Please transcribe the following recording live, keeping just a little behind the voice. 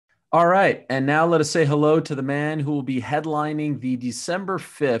All right. And now let us say hello to the man who will be headlining the December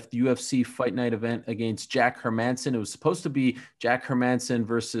 5th UFC Fight Night event against Jack Hermansson. It was supposed to be Jack Hermansson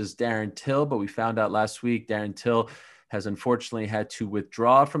versus Darren Till, but we found out last week Darren Till has unfortunately had to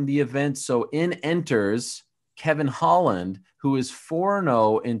withdraw from the event. So in enters Kevin Holland, who is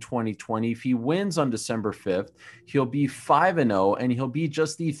 4-0 in 2020. If he wins on December 5th, he'll be 5-0, and he'll be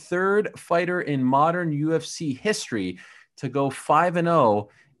just the third fighter in modern UFC history to go 5-0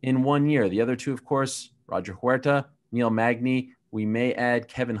 in 1 year. The other two, of course, Roger Huerta, Neil Magny. We may add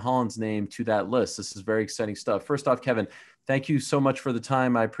Kevin Holland's name to that list. This is very exciting stuff. First off, Kevin, thank you so much for the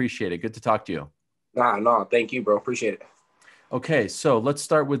time. I appreciate it. Good to talk to you. No, thank you, bro. Appreciate it. Okay, so let's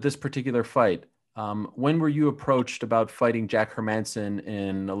start with this particular fight. When were you approached about fighting Jack Hermansson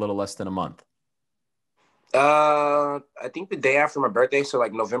in a little less than a month? I think the day after my birthday, so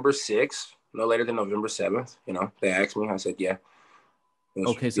like November 6th, no later than November 7th, they asked me. I said, yeah.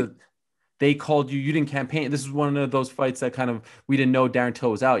 Okay, so they called you. You didn't campaign. This is one of those fights that kind of we didn't know Darren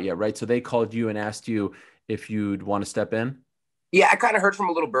Till was out yet, right? So they called you and asked you if you'd want to step in. Yeah, I kind of heard from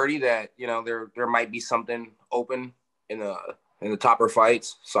a little birdie that, there might be something open in the topper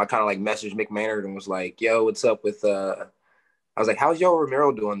fights. So I kind of like messaged Mick Maynard and was like, yo, what's up with I was like, how's Yo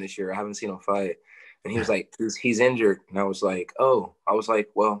Romero doing this year? I haven't seen him fight. And he was like, he's injured. And I was like, oh, I was like,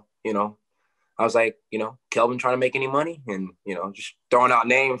 well, I was like, Kelvin trying to make any money and, just throwing out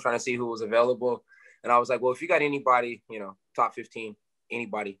names, trying to see who was available. And I was like, well, if you got anybody, top 15,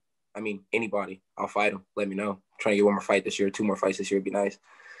 anybody, I'll fight him. Let me know. I'm trying to get one more fight this year, two more fights this year would be nice.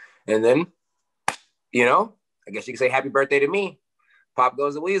 And then, I guess you could say happy birthday to me. Pop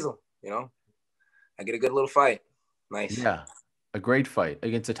goes the weasel, I get a good little fight. Nice. Yeah, a great fight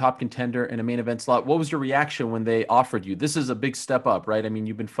against a top contender in a main event slot. What was your reaction when they offered you? This is a big step up, right? I mean,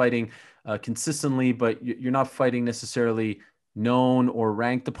 you've been fighting consistently, but you're not fighting necessarily known or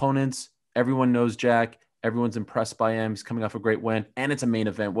ranked opponents. Everyone knows Jack. Everyone's impressed by him. He's coming off a great win, and it's a main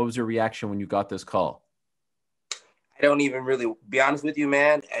event. What was your reaction when you got this call? I don't even really be honest with you,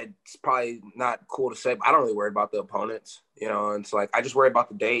 man. It's probably not cool to say, but I don't really worry about the opponents. It's like I just worry about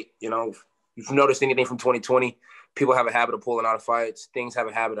the date. If you've noticed anything from 2020, people have a habit of pulling out of fights. Things have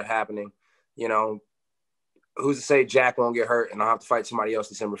a habit of happening. Who's to say Jack won't get hurt and I'll have to fight somebody else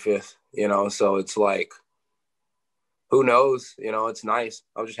December 5th? So it's like, who knows? It's nice.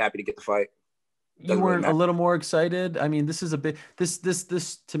 I was just happy to get the fight. You Doesn't really weren't a matter. little more excited? I mean, this is a bit. This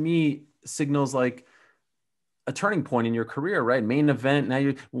to me signals like a turning point in your career, right? Main event. Now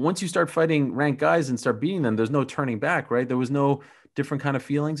you once you start fighting ranked guys and start beating them, there's no turning back, right? There was no different kind of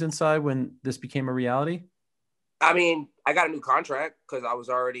feelings inside when this became a reality. I mean, I got a new contract because I was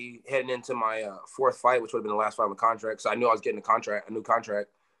already heading into my fourth fight, which would have been the last fight on the contract. So I knew I was getting a new contract.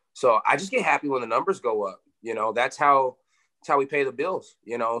 So I just get happy when the numbers go up. That's how we pay the bills.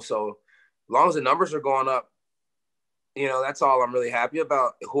 So as long as the numbers are going up, that's all I'm really happy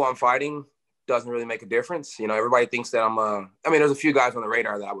about. Who I'm fighting doesn't really make a difference. Everybody thinks that I'm. I mean, there's a few guys on the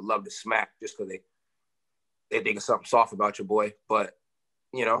radar that I would love to smack just because they think of something soft about your boy, but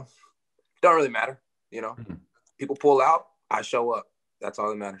don't really matter. You know, Mhm. People pull out, I show up. That's all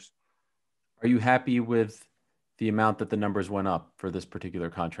that matters. Are you happy with the amount that the numbers went up for this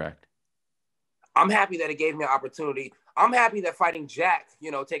particular contract? I'm happy that it gave me an opportunity. I'm happy that fighting Jack,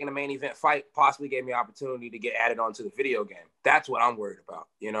 taking a main event fight possibly gave me an opportunity to get added onto the video game. That's what I'm worried about.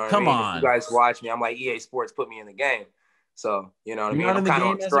 You know what I Come mean? If you on. guys watch me, I'm like, EA Sports put me in the game. So, you know what I You're mean? not I'm in the kind of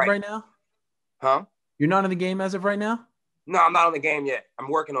game on as of strike. right now? Huh? You're not in the game as of right now? No, I'm not on the game yet. I'm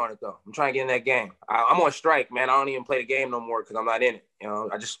working on it, though. I'm trying to get in that game. I'm on strike, man. I don't even play the game no more because I'm not in it.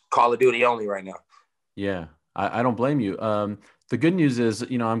 I just Call of Duty only right now. Yeah, I don't blame you. The good news is,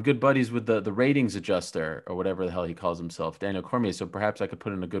 I'm good buddies with the ratings adjuster or whatever the hell he calls himself, Daniel Cormier. So perhaps I could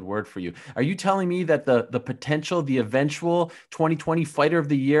put in a good word for you. Are you telling me that the potential, the eventual 2020 Fighter of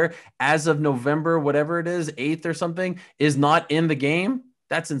the Year, as of November, whatever it is, 8th or something, is not in the game?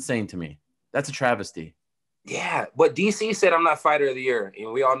 That's insane to me. That's a travesty. Yeah, but DC said I'm not fighter of the year,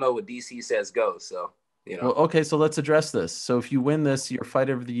 and we all know what DC says goes. So, Well, okay, so let's address this. So if you win this, your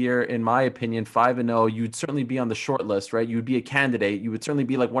fighter of the year, in my opinion, 5-0, you'd certainly be on the short list, right? You'd be a candidate. You would certainly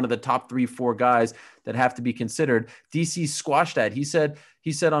be like one of the top 3, 4 guys that have to be considered. DC squashed that. He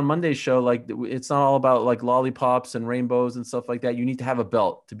said on Monday's show, like it's not all about like lollipops and rainbows and stuff like that. You need to have a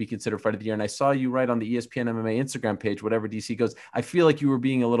belt to be considered fighter of the year. And I saw you write on the ESPN MMA Instagram page, whatever DC goes. I feel like you were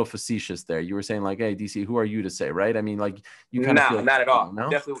being a little facetious there. You were saying like, "Hey, DC, who are you to say?" Right? I mean, like you kind of feel nah, like, not at all. no,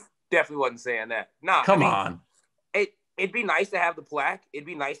 Definitely wasn't saying that. Nah, I come mean, on. it'd be nice to have the plaque. It'd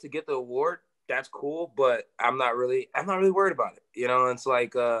be nice to get the award. That's cool, but I'm not really worried about it. It's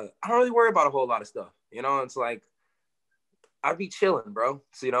like I don't really worry about a whole lot of stuff. It's like I'd be chilling, bro.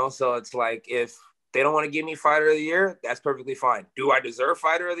 So, so it's like if they don't want to give me fighter of the year, that's perfectly fine. Do I deserve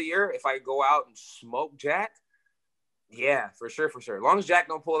fighter of the year if I go out and smoke Jack? Yeah, for sure, for sure. As long as Jack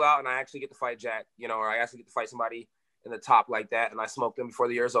don't pull out and I actually get to fight Jack, or I actually get to fight somebody in the top like that and I smoke them before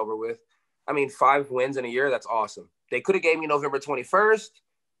the year's over with. I mean, 5 wins in a year, that's awesome. They could have gave me November 21st,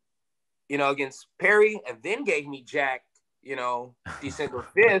 against Perry, and then gave me Jack, December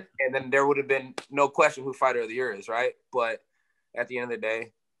 5th, and then there would have been no question who fighter of the year is, right? But at the end of the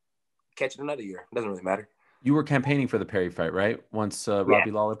day, catch it another year. It doesn't really matter. You were campaigning for the Perry fight, right? Once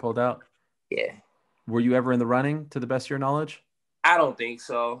Robbie Lawler pulled out? Yeah. Were you ever in the running, to the best of your knowledge? I don't think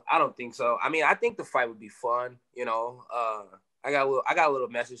so. I mean, I think the fight would be fun. I got a little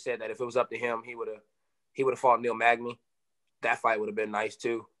message said that if it was up to him, he would have fought Neil Magny. That fight would have been nice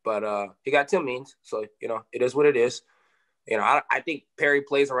too. But he got Tim Means, so it is what it is. I think Perry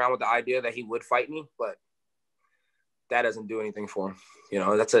plays around with the idea that he would fight me, but that doesn't do anything for him.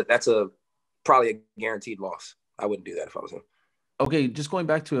 That's probably a guaranteed loss. I wouldn't do that if I was him. Okay, just going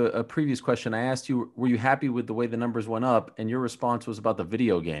back to a previous question, I asked you, were you happy with the way the numbers went up? And your response was about the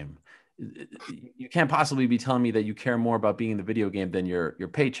video game. You can't possibly be telling me that you care more about being in the video game than your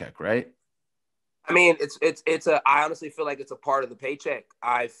paycheck, right? I mean, I honestly feel like it's a part of the paycheck.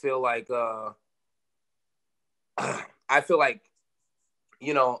 I feel like the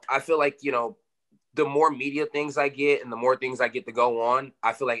more media things I get and the more things I get to go on,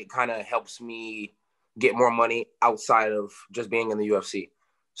 I feel like it kind of helps me get more money outside of just being in the UFC.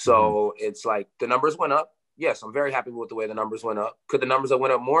 So It's like the numbers went up. Yes, I'm very happy with the way the numbers went up. Could the numbers have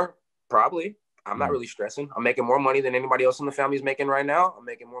went up more? Probably. I'm not really stressing. I'm making more money than anybody else in the family is making right now. I'm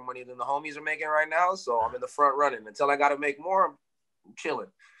making more money than the homies are making right now. So I'm in the front running. Until I got to make more, I'm chilling,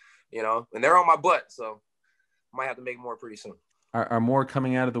 and they're on my butt. So I might have to make more pretty soon. Are more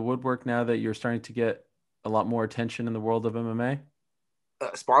coming out of the woodwork now that you're starting to get a lot more attention in the world of MMA?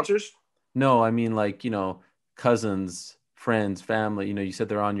 Sponsors? No, I mean like, cousins, friends, family, you said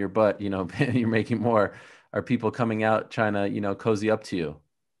they're on your butt, you're making more. Are people coming out trying to, cozy up to you?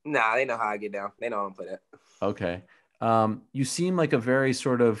 Nah, they know how I get down. They know how to play that. Okay. You seem like a very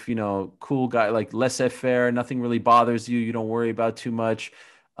sort of, cool guy, like laissez-faire, nothing really bothers you. You don't worry about too much.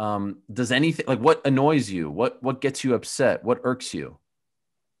 Does anything, like, what annoys you? What gets you upset? What irks you?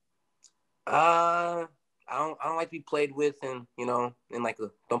 I don't like to be played with, and don't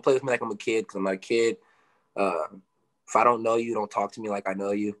play with me like I'm a kid, because I'm not a kid. If I don't know you, don't talk to me like I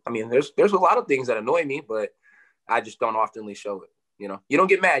know you. I mean, there's a lot of things that annoy me, but I just don't oftenly show it. You don't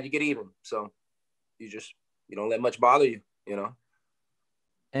get mad, you get even. So you don't let much bother you.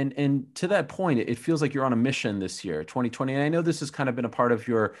 And to that point, it feels like you're on a mission this year, 2020. And I know this has kind of been a part of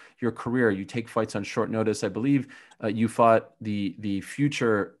your career. You take fights on short notice. I believe you fought the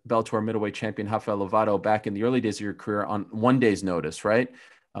future Bellator middleweight champion Rafael Lovato back in the early days of your career on 1 day's notice, right?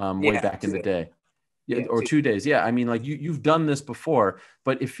 Way back in the day. Yeah, or 2 days. Yeah, I mean, like you've done this before,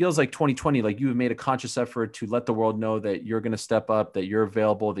 but it feels like 2020, like you have made a conscious effort to let the world know that you're going to step up, that you're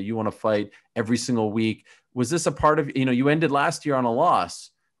available, that you want to fight every single week. Was this a part of, you ended last year on a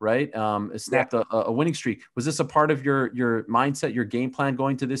loss, right? It snapped a winning streak. Was this a part of your mindset, your game plan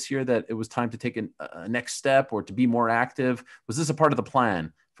going to this year, that it was time to take a next step or to be more active? Was this a part of the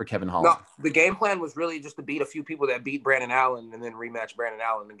plan for Kevin Holland? No, the game plan was really just to beat a few people that beat Brandon Allen and then rematch Brandon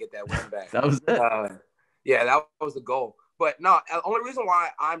Allen and get that win back. That was it. Yeah, that was the goal. But no, the only reason why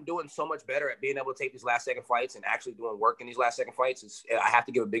I'm doing so much better at being able to take these last second fights and actually doing work in these last second fights is I have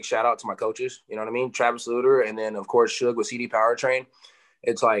to give a big shout out to my coaches. You know what I mean? Travis Luter, and then of course Suge with CD Powertrain.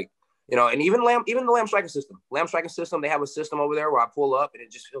 It's like, and even the Lamb Striking System. Lamb Striking System, they have a system over there where I pull up and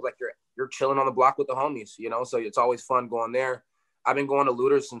it just feels like you're chilling on the block with the homies, So it's always fun going there. I've been going to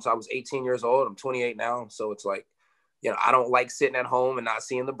Luter since I was 18 years old. I'm 28 now. So it's like, I don't like sitting at home and not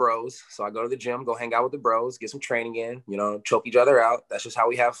seeing the bros. So I go to the gym, go hang out with the bros, get some training in, choke each other out. That's just how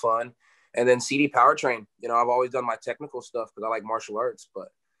we have fun. And then CD Powertrain, I've always done my technical stuff because I like martial arts, but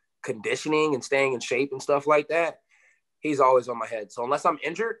conditioning and staying in shape and stuff like that, he's always on my head. So unless I'm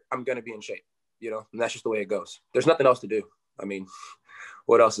injured, I'm going to be in shape, and that's just the way it goes. There's nothing else to do. I mean,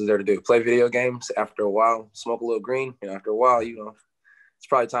 what else is there to do? Play video games after a while, smoke a little green. After a while, it's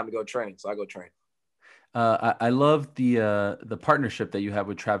probably time to go train. So I go train. I love the partnership that you have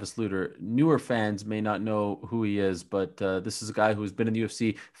with Travis Luter. Newer fans may not know who he is, but this is a guy who's been in the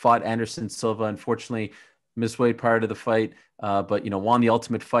UFC, fought Anderson Silva, unfortunately missed weight prior to the fight, but won the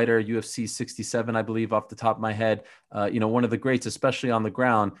Ultimate Fighter, UFC 67, I believe, off the top of my head. One of the greats, especially on the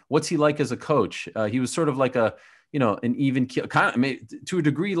ground. What's he like as a coach? He was sort of like an even kind of, to a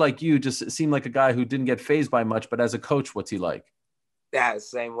degree, like you, just seemed like a guy who didn't get fazed by much. But as a coach, what's he like? Yeah, the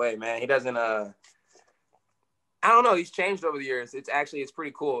same way, man. He doesn't I don't know. He's changed over the years. It's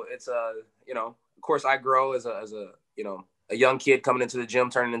pretty cool. It's you know, of course I grow as a you know, a young kid coming into the gym,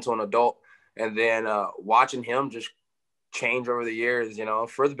 turning into an adult, and then watching him just change over the years, you know,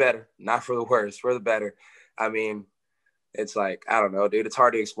 for the better, not for the worse, for the better. I mean, it's like, I don't know, dude, it's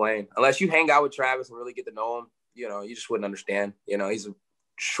hard to explain. Unless you hang out with Travis and really get to know him, you know, you just wouldn't understand. You know, he's a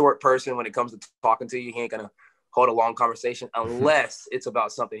short person when it comes to talking to you. He ain't gonna hold a long conversation unless it's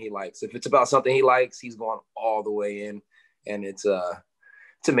about something he likes. If it's about something he likes, he's going all the way in. And it's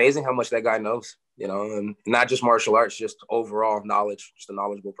amazing how much that guy knows, you know, and not just martial arts, just overall knowledge, just a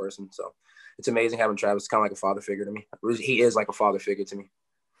knowledgeable person. So it's amazing having Travis. It's kind of like a father figure to me. He is like a father figure to me.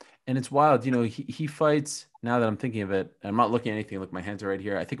 And it's wild, you know, he fights, now that I'm thinking of it, I'm not looking at anything, look, my hands are right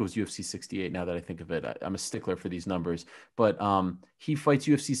here. I think it was UFC 68 now that I think of it. I'm a stickler for these numbers, but he fights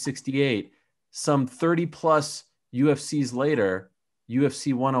UFC 68, some 30 plus UFCs later,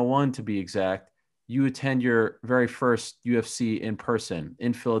 UFC 101 to be exact. You attend your very first UFC in person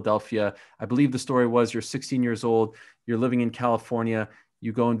in Philadelphia. I believe the story was you're 16 years old, you're living in California,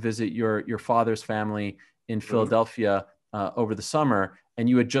 you go and visit your father's family in Philadelphia over the summer, and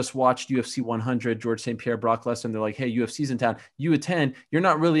you had just watched UFC 100, George St. Pierre, Brock Lesnar. They're like, hey, UFC's in town. You attend. You're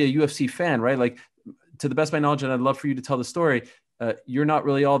not really a UFC fan, right? Like, to the best of my knowledge, and I'd love for you to tell the story, you're not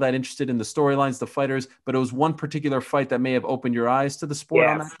really all that interested in the storylines, the fighters, but it was one particular fight that may have opened your eyes to the sport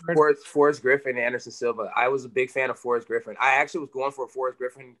on that card. Forrest Griffin and Anderson Silva. I was a big fan of Forrest Griffin. I actually was going for Forrest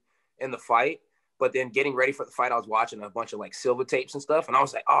Griffin in the fight, but then getting ready for the fight, I was watching a bunch of like Silva tapes and stuff, and I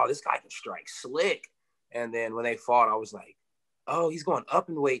was like, oh, this guy can strike slick. And then when they fought, I was like, oh, he's going up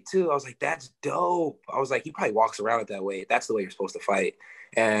in weight too. I was like, that's dope. I was like, he probably walks around it that way. That's the way you're supposed to fight.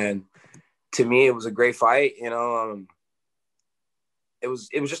 And to me, it was a great fight. You know, it was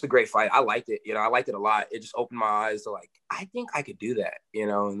just a great fight. I liked it. You know, I liked it a lot. It just opened my eyes to like, I think I could do that. You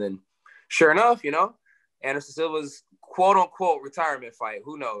know, and then sure enough, you know, Anderson Silva's quote unquote retirement fight.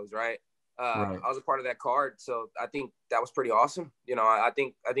 Who knows, right? Right. I was a part of that card, so I think that was pretty awesome. You know, I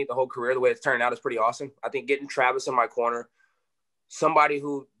think the whole career, the way it's turned out, is pretty awesome. I think getting Travis in my corner, somebody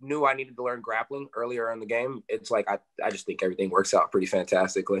who knew I needed to learn grappling earlier in the game, it's like I just think everything works out pretty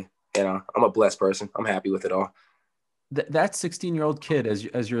fantastically. You know, I'm a blessed person. I'm happy with it all. That 16-year-old kid,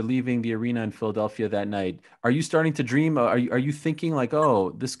 as you're leaving the arena in Philadelphia that night, are you starting to dream? Are you thinking like,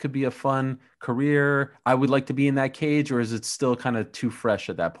 oh, this could be a fun career? I would like to be in that cage, or is it still kind of too fresh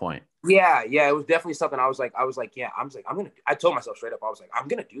at that point? Yeah, it was definitely something. Yeah, I told myself straight up, I was like, I'm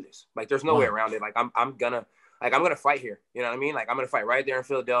gonna do this. Like, there's no way Wow. around it. Like, I'm gonna fight here. You know what I mean? Like, I'm gonna fight right there in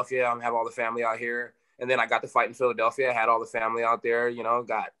Philadelphia. I'm gonna have all the family out here. And then I got to fight in Philadelphia. I had all the family out there. You know,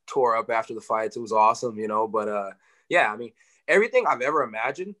 got tore up after the fights. It was awesome. You know, but yeah, I mean, everything I've ever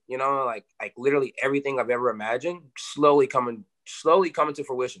imagined. You know, like literally everything I've ever imagined, slowly coming to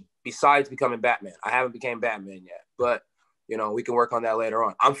fruition. Besides becoming Batman, I haven't became Batman yet, but you know, we can work on that later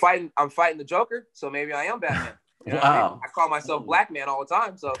on. I'm fighting the Joker, so maybe I am Batman. You know what I mean? I call myself Black Man all the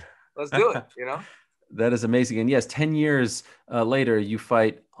time, so let's do it, you know? That is amazing. And yes, 10 years later, you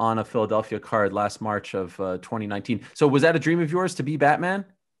fight on a Philadelphia card last March of 2019. So was that a dream of yours to be Batman?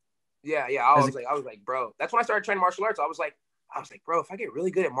 Yeah. I was like, bro, that's when I started training martial arts. I was like, bro, if I get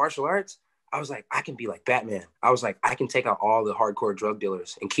really good at martial arts, I was like, I can be like Batman. I was like, I can take out all the hardcore drug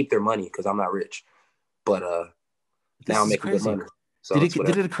dealers and keep their money because I'm not rich. But now I'm making good money. So did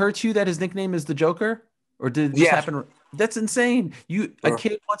it occur to you that his nickname is the Joker? Or did it just happen? That's insane. A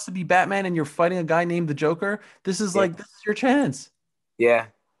kid wants to be Batman and you're fighting a guy named the Joker. This is this is your chance. Yeah.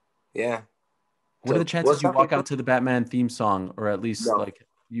 What are the chances you walk out to the Batman theme song, or at least like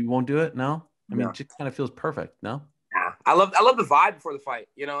you won't do it? No? I mean, it just kind of feels perfect, no? Nah. I love the vibe before the fight.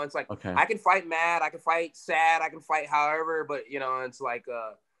 You know, it's like, okay, I can fight mad, I can fight sad, I can fight however, but you know, it's like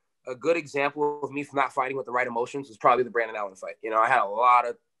a good example of me not fighting with the right emotions was probably the Brandon Allen fight. You know, I had a lot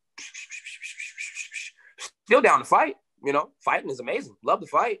of still down to fight. You know, fighting is amazing. Love to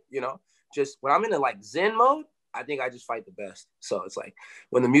fight. You know, just when I'm in a like Zen mode, I think I just fight the best. So it's like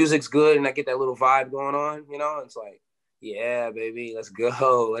when the music's good and I get that little vibe going on, you know, it's like, yeah, baby, let's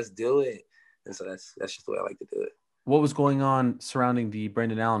go, let's do it. And so that's just the way I like to do it. What was going on surrounding the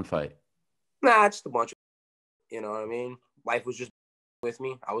Brandon Allen fight? Nah, just a bunch of, you know what I mean? Life was just with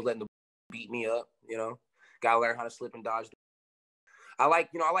me. I was letting the beat me up, you know. Gotta learn how to slip and dodge. I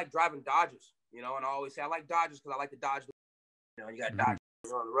like driving Dodges, you know, and I always say I like Dodges because I like to dodge. You know, you got Dodge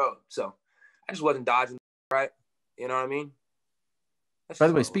on the road. So I just wasn't dodging, right? You know what I mean? By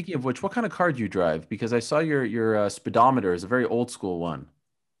the way, speaking of which, what kind of car do you drive? Because I saw your speedometer is a very old school one.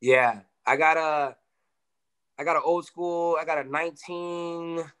 Yeah, I got an old school. I got a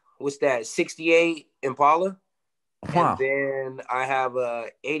 68 Impala. And Wow. then I have a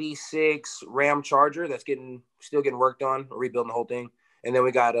 86 Ram Charger that's still getting worked on, rebuilding the whole thing. And then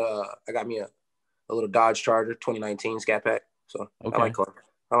I got me a little Dodge Charger 2019 Scat Pack. So I like Okay. cars.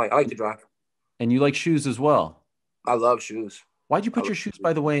 I like to drive. And you like shoes as well. I love shoes. Why'd you I put love your shoes, shoes.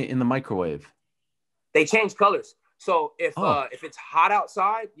 by the way, in the microwave? They change colors. So Oh, if it's hot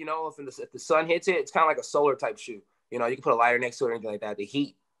outside, if the sun hits it, it's kind of like a solar type shoe. You can put a lighter next to it or anything like that. The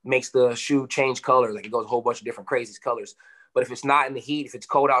heat makes the shoe change colors. Like it goes a whole bunch of different crazy colors. But if it's not in the heat, if it's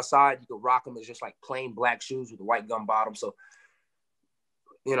cold outside, you can rock them as just like plain black shoes with a white gum bottom. So,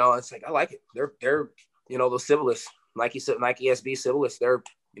 it's like I like it. They're those Civilis, Nike SB Civilis. They're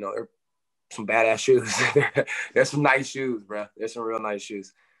some badass shoes. They're some nice shoes, bro. They're some real nice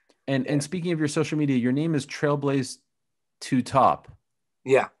shoes. and speaking of your social media, your name is Trailblaze Two Top.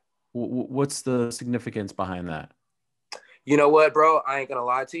 Yeah. What's the significance behind that? You know what, bro? I ain't gonna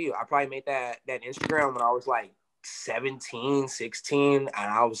lie to you. I probably made that Instagram when I was like 17, 16, and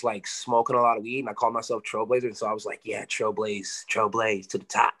I was like smoking a lot of weed, and I called myself Trailblazer. And so I was like, yeah, Trailblaze to the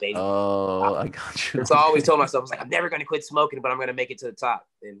top, baby. Oh, I got you. And so I always told myself, I was like, I'm never gonna quit smoking, but I'm gonna make it to the top.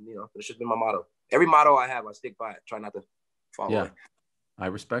 And that's just been my motto. Every motto I have, I stick by it. Try not to fall away. I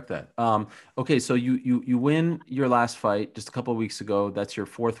respect that. Okay, so you win your last fight just a couple of weeks ago. That's your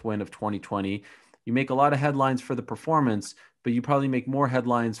fourth win of 2020. You make a lot of headlines for the performance, but you probably make more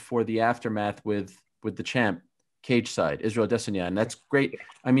headlines for the aftermath with the champ cage side, Israel Adesanya, and that's great.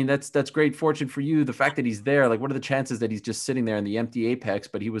 I mean, that's great fortune for you. The fact that he's there, like, what are the chances that he's just sitting there in the empty Apex?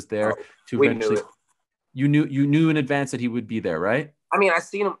 But he was there to we eventually. Knew it. You knew in advance that he would be there, right? I mean, I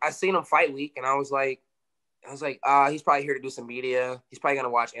seen him fight week, and I was like, he's probably here to do some media. He's probably gonna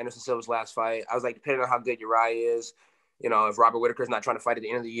watch Anderson Silva's last fight. I was like, depending on how good Uriah is, if Robert Whitaker's not trying to fight at the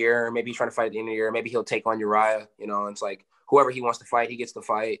end of the year, maybe he's trying to fight at the end of the year, maybe he'll take on Uriah. It's like whoever he wants to fight, he gets to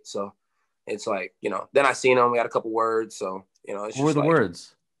fight. So it's like, then I seen him. We had a couple words. So it's What were just the like,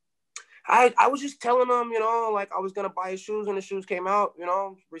 words? I was just telling him, like I was gonna buy his shoes when the shoes came out.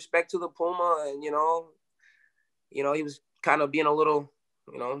 Respect to the Puma, and he was kind of being a little,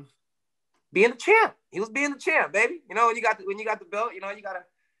 being the champ. He was being the champ, baby. When you got the belt, you gotta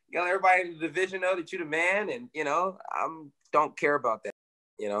everybody in the division know that you're the man, and I don't care about that.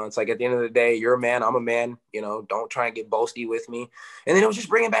 It's like at the end of the day, you're a man, I'm a man. Don't try and get boasty with me. And then it was just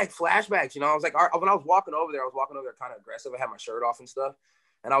bringing back flashbacks. I was like, when I was walking over there, kind of aggressive. I had my shirt off and stuff,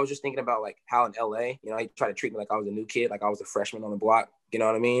 and I was just thinking about like how in LA, he tried to treat me like I was a new kid, like I was a freshman on the block. You know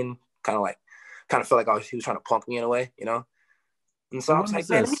what I mean? Kind of felt like he was trying to punk me in a way. And so I was like,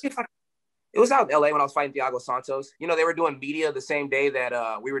 man, let me see if I. It was out in LA when I was fighting Thiago Santos. They were doing media the same day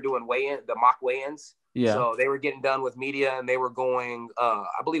that we were doing the mock weigh-ins. Yeah. So they were getting done with media, and they were going, I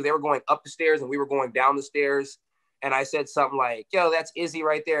believe they were going up the stairs, and we were going down the stairs. And I said something like, yo, that's Izzy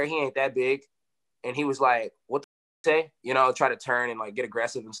right there. He ain't that big. And he was like, what the say? Try to turn and like get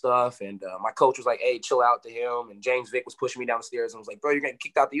aggressive and stuff. And my coach was like, hey, chill out to him. And James Vick was pushing me down the stairs and was like, bro, you're getting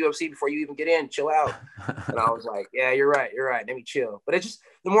kicked out the UFC before you even get in. Chill out. And I was like, yeah, you're right. Let me chill. But it just,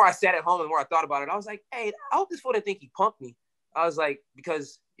 the more I sat at home and the more I thought about it, I was like, hey, I hope this fool didn't think he punked me. I was like,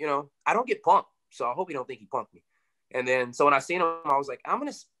 because, I don't get punked. So I hope he don't think he punked me. And then, so when I seen him, I was like, I'm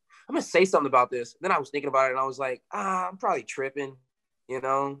going to say something about this. Then I was thinking about it, and I was like, I'm probably tripping,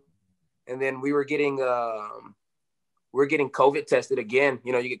 And then we were getting COVID tested again.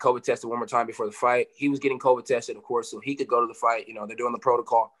 You get COVID tested one more time before the fight. He was getting COVID tested, of course, so he could go to the fight. They're doing the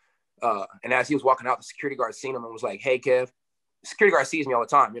protocol. And as he was walking out, the security guard seen him and was like, hey, Kev. The security guard sees me all the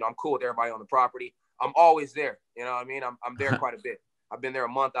time. I'm cool with everybody on the property. I'm always there. You know what I mean? I'm there quite a bit. I've been there a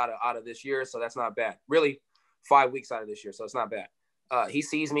month out of this year, so that's not bad. Really, 5 weeks out of this year, so it's not bad. He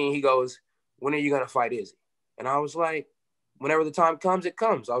sees me. He goes, when are you going to fight Izzy? And I was like, whenever the time comes, it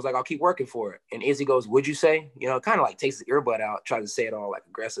comes. I was like, I'll keep working for it. And Izzy goes, would you say? Kind of like takes his earbud out, tries to say it all like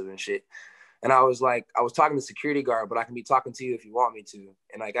aggressive and shit. And I was like, I was talking to the security guard, but I can be talking to you if you want me to.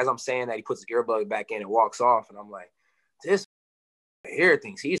 And like, as I'm saying that, he puts his earbud back in and walks off. And I'm like, this here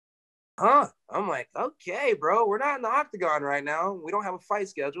thinks he's, huh? I'm like, okay, bro, we're not in the octagon right now. We don't have a fight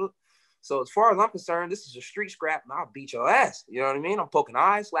scheduled. So as far as I'm concerned, this is a street scrap, and I'll beat your ass. You know what I mean? I'm poking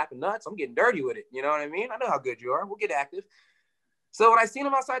eyes, slapping nuts. I'm getting dirty with it. You know what I mean? I know how good you are. We'll get active. So when I seen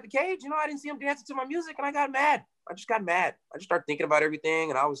him outside the cage, I didn't see him dancing to my music, and I got mad. I just got mad. I just started thinking about everything,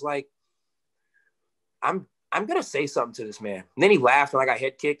 and I was like, I'm gonna say something to this man. And then he laughed, and I got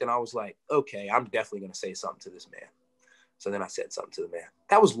head kicked, and I was like, okay, I'm definitely gonna say something to this man. So then I said something to the man.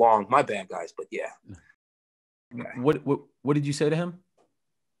 That was long. My bad, guys, but yeah. What did you say to him?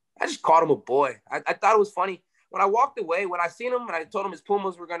 I just called him a boy. I thought it was funny. When I walked away, when I seen him, and I told him his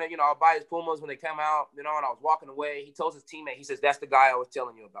Pumas were going to, I'll buy his Pumas when they come out, and I was walking away, he told his teammate, he says, that's the guy I was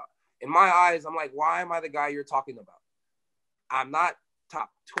telling you about. In my eyes, I'm like, why am I the guy you're talking about? I'm not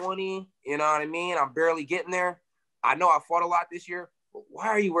top 20. You know what I mean? I'm barely getting there. I know I fought a lot this year, but why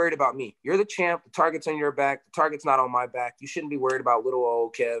are you worried about me? You're the champ. The target's on your back. The target's not on my back. You shouldn't be worried about little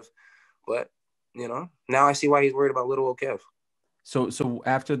old Kev. But, you know, now I see why he's worried about little old Kev. So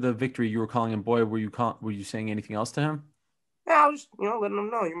after the victory, you were calling him boy. Were you saying anything else to him? Yeah, I was just, you know, letting him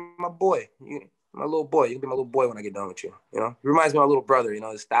know you're my boy. You're my little boy. You can be my little boy when I get done with you. You know, it reminds me of my little brother, you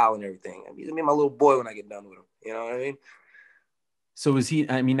know, his style and everything. He's gonna be my little boy when I get done with him. You know what I mean? So is he?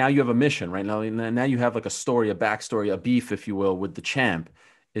 I mean, now you have a mission, right? Now you have like a story, a backstory, a beef, if you will, with the champ.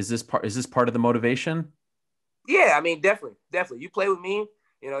 Is this part? Is this part of the motivation? Yeah, I mean, definitely, definitely. You play with me,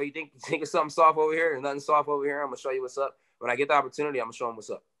 you know, you think it's something soft over here and nothing soft over here. I'm gonna show you what's up. When I get the opportunity, I'm gonna show him what's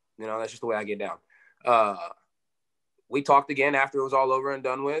up. You know, that's just the way I get down. We talked again after it was all over and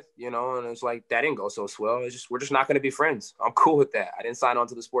done with, you know, and it's like that didn't go so swell. It's just we're just not gonna be friends. I'm cool with that. I didn't sign on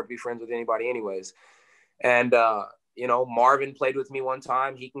to the sport to be friends with anybody, anyways. And you know, Marvin played with me one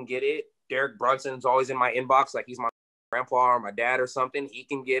time. He can get it. Derek Brunson's always in my inbox, like he's my grandpa or my dad or something. He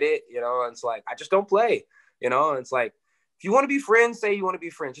can get it, you know. And it's like I just don't play. You know, and it's like, if you want to be friends, say you want to be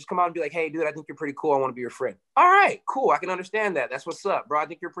friends. Just come out and be like, hey, dude, I think you're pretty cool. I want to be your friend. All right, cool. I can understand that. That's what's up, bro. I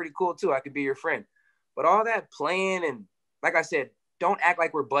think you're pretty cool too. I could be your friend. But all that playing and, like I said, don't act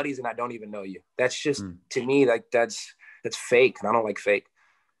like we're buddies and I don't even know you. That's just, to me, like that's fake. And I don't like fake.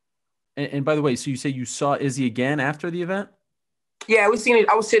 And by the way, so you say you saw Izzy again after the event? Yeah, we seen it.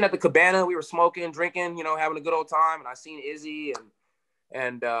 I was sitting at the cabana. We were smoking, drinking, you know, having a good old time. And I seen Izzy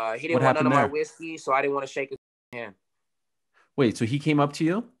and he didn't What want none happened of my there? whiskey. So I didn't want to shake his hand. Wait, so he came up to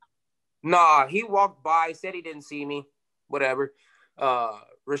you? Nah, he walked by, said he didn't see me, whatever.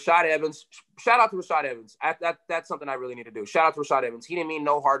 Rashad Evans, shout out to Rashad Evans. That's something I really need to do. Shout out to Rashad Evans. He didn't mean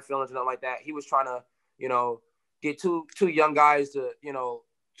no hard feelings or nothing like that. He was trying to, you know, get two young guys to, you know,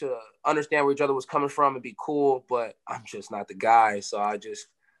 to understand where each other was coming from and be cool. But I'm just not the guy, so I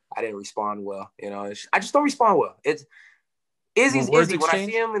didn't respond well. You know, I just don't respond well. Were Izzy's words Izzy. When I see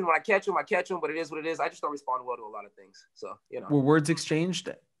exchanged? him and when I catch him, I catch him. But it is what it is. I just don't respond well to a lot of things. So, you know. Were words exchanged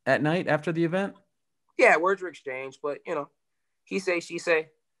at night after the event? Yeah, words were exchanged, but you know, he say, she say,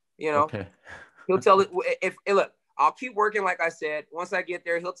 you know, Okay. he'll tell it. If look, I'll keep working. Like I said, once I get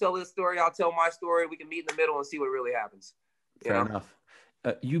there, he'll tell his story. I'll tell my story. We can meet in the middle and see what really happens. You Fair know, enough.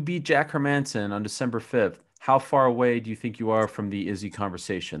 You beat Jack Hermansson on December 5th. How far away do you think you are from the Izzy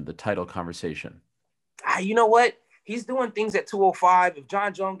conversation, the title conversation? you know what? He's doing things at 205. If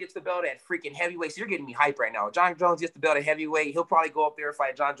John Jones gets the belt at freaking heavyweight, so you're getting me hype right now. If John Jones gets the belt at heavyweight, he'll probably go up there and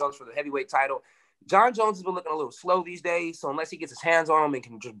fight John Jones for the heavyweight title. John Jones has been looking a little slow these days, so unless he gets his hands on him and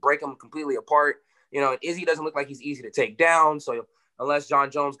can just break him completely apart, you know, and Izzy doesn't look like he's easy to take down. So unless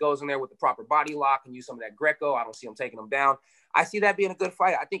John Jones goes in there with the proper body lock and use some of that Greco, I don't see him taking him down. I see that being a good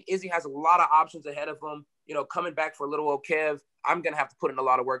fight. I think Izzy has a lot of options ahead of him. You know, coming back for little old Kev, I'm going to have to put in a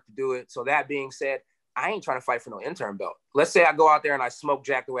lot of work to do it. So that being said, I ain't trying to fight for no interim belt. Let's say I go out there and I smoke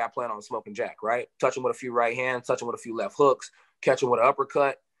Jack the way I plan on smoking Jack, right? Touch him with a few right hands, touch him with a few left hooks, catch him with an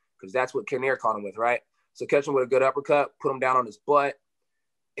uppercut, because that's what Kinnear caught him with, right? So catch him with a good uppercut, put him down on his butt.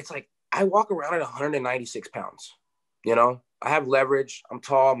 It's like I walk around at 196 pounds. You know, I have leverage. I'm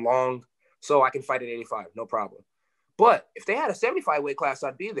tall, I'm long, so I can fight at 85, no problem. But if they had a 75 weight class,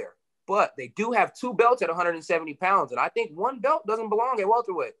 I'd be there. But they do have two belts at 170 pounds, and I think one belt doesn't belong at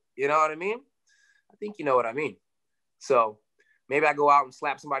welterweight. You know what I mean? I think you know what I mean. So maybe I go out and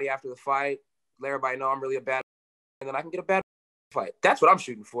slap somebody after the fight, let everybody know I'm really a bad, and then I can get a bad fight. That's what I'm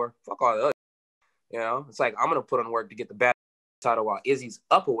shooting for. Fuck all the other. You know, it's like I'm gonna put on work to get the bad title while Izzy's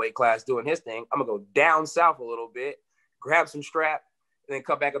up a weight class doing his thing. I'm gonna go down south a little bit, grab some strap, and then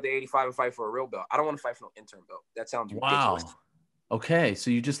come back up to 85 and fight for a real belt. I don't want to fight for no interim belt. That sounds ridiculous. Wow. Okay,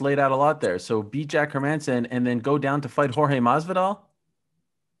 so you just laid out a lot there. So beat Jack Hermansson and then go down to fight Jorge Masvidal?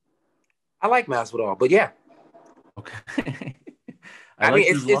 I like Masvidal, but yeah. Okay. I mean,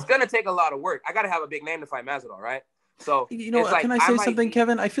 it's gonna take a lot of work. I gotta have a big name to fight Masvidal, right? So you know, it's like can I say something,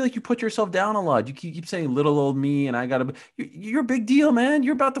 Kevin? I feel like you put yourself down a lot. You keep saying little old me, and I gotta. You're a big deal, man.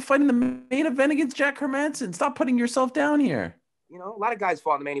 You're about to fight in the main event against Jack Hermansson. Stop putting yourself down here. You know, a lot of guys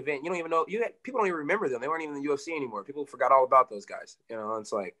fought in the main event. You don't even know. People don't even remember them. They weren't even in the UFC anymore. People forgot all about those guys. You know,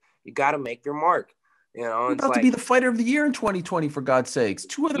 it's like you got to make your mark. You know, You're it's about to like be the fighter of the year in 2020, for God's sakes.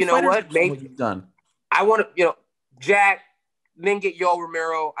 Two other you know fighters what? what you've done. I want to, you know, Jack, then get Yoel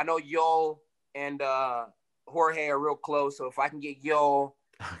Romero. I know Yoel and Jorge are real close. So if I can get Yoel,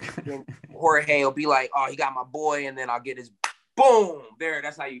 then Jorge will be like, oh, he got my boy. And then I'll get his boom there.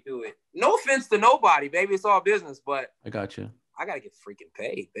 That's how you do it. No offense to nobody, baby. It's all business. But I got you. I got to get freaking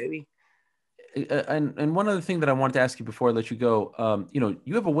paid, baby. And one other thing that I wanted to ask you before I let you go,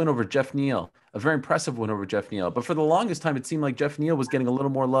 you have a win over Jeff Neal, a very impressive win over Jeff Neal. But for the longest time, it seemed like Jeff Neal was getting a little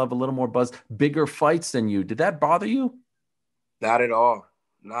more love, a little more buzz, bigger fights than you. Did that bother you? Not at all.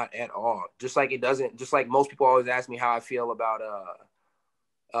 Not at all. Just like it doesn't. Just like most people always ask me how I feel about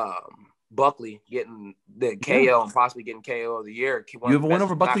Buckley getting the KO and possibly getting KO of the year. You have a win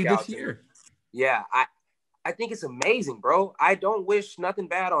over Buckley this year. Yeah, I think it's amazing, bro. I don't wish nothing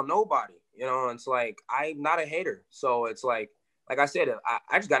bad on nobody. It's like I'm not a hater. So it's like I said,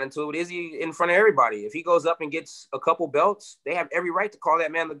 I just got into it with Izzy in front of everybody. If he goes up and gets a couple belts, they have every right to call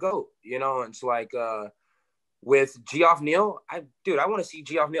that man the GOAT. And it's like with Geoff Neal, I want to see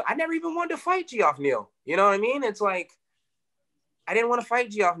Geoff Neal. I never even wanted to fight Geoff Neal. You know what I mean? It's like I didn't want to fight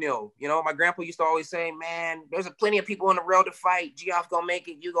Geoff Neal. My grandpa used to always say, man, there's plenty of people in the world to fight. Geoff gonna make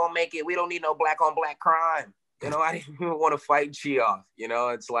it. You gonna make it. We don't need no black on black crime. I didn't even want to fight Geoff.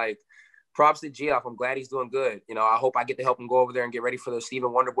 It's like, props to Geoff. I'm glad he's doing good. I hope I get to help him go over there and get ready for the Stephen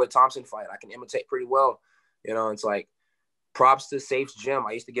Wonderboy Thompson fight. I can imitate pretty well. It's like, props to Safe's Gym.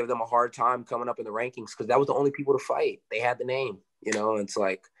 I used to give them a hard time coming up in the rankings because that was the only people to fight. They had the name, It's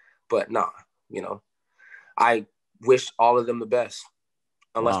like, but nah, I wish all of them the best,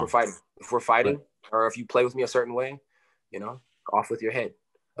 unless we're fighting. If we're fighting, or if you play with me a certain way, off with your head.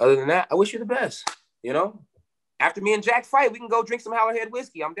 Other than that, I wish you the best. After me and Jack fight, we can go drink some Hallerhead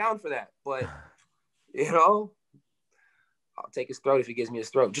whiskey. I'm down for that. But I'll take his throat if he gives me his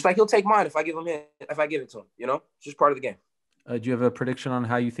throat. Just like he'll take mine if I give it to him. It's just part of the game. Do you have a prediction on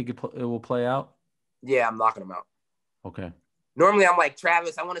how you think it will play out? Yeah, I'm knocking him out. Okay. Normally, I'm like,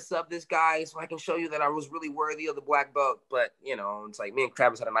 Travis, I want to sub this guy so I can show you that I was really worthy of the black belt. But, it's like me and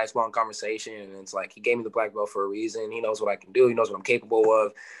Travis had a nice, long conversation. And it's like he gave me the black belt for a reason. He knows what I can do. He knows what I'm capable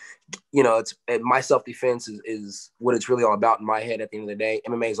of. It's my self-defense is what it's really all about in my head at the end of the day.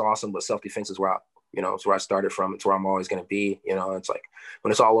 MMA is awesome, but self-defense is where it's where I started from. It's where I'm always going to be. It's like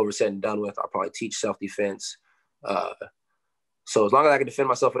when it's all over, said and done with, I'll probably teach self-defense. So as long as I can defend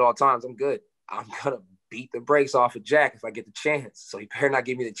myself at all times, I'm good. I'm going to beat the brakes off of Jack if I get the chance. So he better not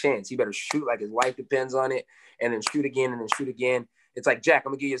give me the chance. He better shoot like his life depends on it, and then shoot again, and then shoot again. It's like, Jack,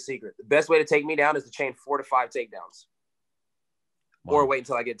 I'm going to give you a secret. The best way to take me down is to chain 4 to 5 takedowns. Wow. Or wait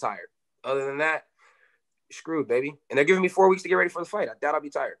until I get tired. Other than that, you're screwed, baby. And they're giving me 4 weeks to get ready for the fight. I doubt I'll be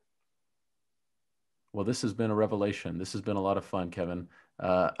tired. Well, this has been a revelation. This has been a lot of fun, Kevin.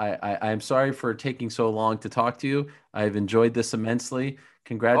 I'm sorry for taking so long to talk to you. I've enjoyed this immensely.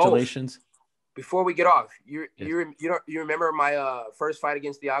 Congratulations. Oh, before we get off, you remember my first fight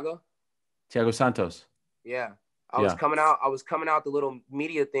against Thiago Santos? Yeah. I was coming out the little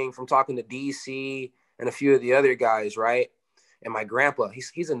media thing from talking to DC and a few of the other guys, right? And my grandpa,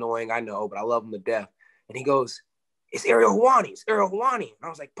 he's annoying, I know, but I love him to death. And he goes, it's Ariel Helwani. It's Ariel Helwani. And I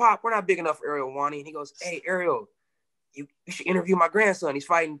was like, Pop, we're not big enough for Ariel Helwani. And he goes, hey, Ariel, you should interview my grandson. He's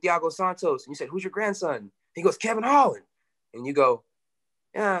fighting Thiago Santos. And you said, who's your grandson? He goes, Kevin Holland. And you go,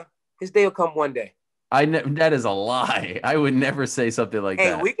 yeah, his day will come one day. That is a lie. I would never say something like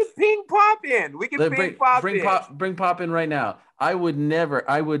that. Hey, we can ping Pop in. We can ping Pop in. Bring Pop in right now. I would never.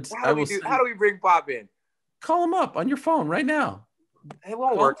 How do we bring Pop in? Call him up on your phone right now. It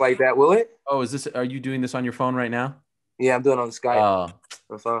won't work like that, will it? Oh, are you doing this on your phone right now? Yeah, I'm doing it on Skype.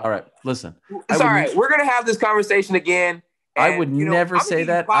 All right. Listen. It's all right. We're going to have this conversation again. I would never say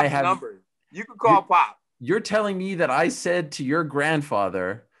that. I have number. You can call Pop. You're telling me that I said to your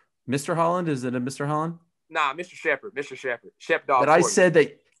grandfather, Mr. Holland, is it a Mr. Holland? Nah, Mr. Shepard. Shep Dog. That I said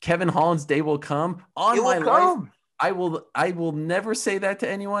that Kevin Holland's day will come on my life. I will never say that to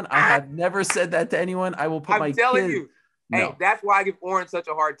anyone. I have never said that to anyone. I will put my kids. I'm telling you. No. Hey, that's why I give Oren such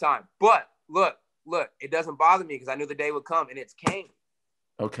a hard time. But look, it doesn't bother me because I knew the day would come, and it's came.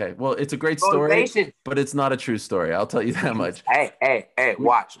 Okay, well, it's a great story, but it's not a true story. I'll tell you that much. Hey,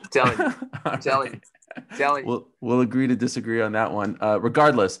 watch. I'm telling you. We'll agree to disagree on that one.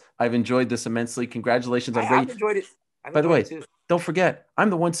 Regardless, I've enjoyed this immensely. Congratulations on I've enjoyed it. By the way, don't forget, I'm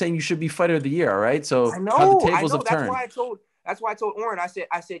the one saying you should be fighter of the year, all right? So I know, how the tables have turned. That's why I told Oren, I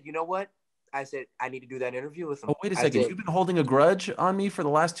said, you know what? I said, I need to do that interview with him. Oh, wait a second. You've been holding a grudge on me for the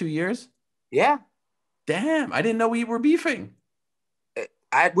last 2 years? Yeah. Damn, I didn't know we were beefing.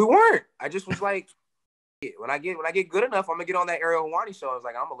 We weren't. I just was like, when I get good enough, I'm gonna get on that Ariel Helwani show. I was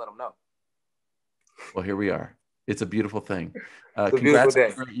like, I'm gonna let him know. Well, here we are. It's a beautiful thing. Congrats on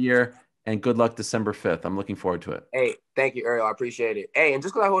a great year, and good luck December 5th. I'm looking forward to it. Hey, thank you, Ariel. I appreciate it. Hey, and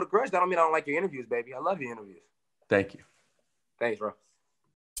just because I hold a grudge, that don't mean I don't like your interviews, baby. I love your interviews. Thank you. Thanks, bro.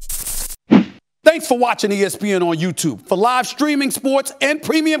 Thanks for watching ESPN on YouTube. For live streaming sports and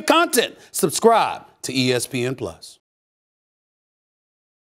premium content, subscribe to ESPN+.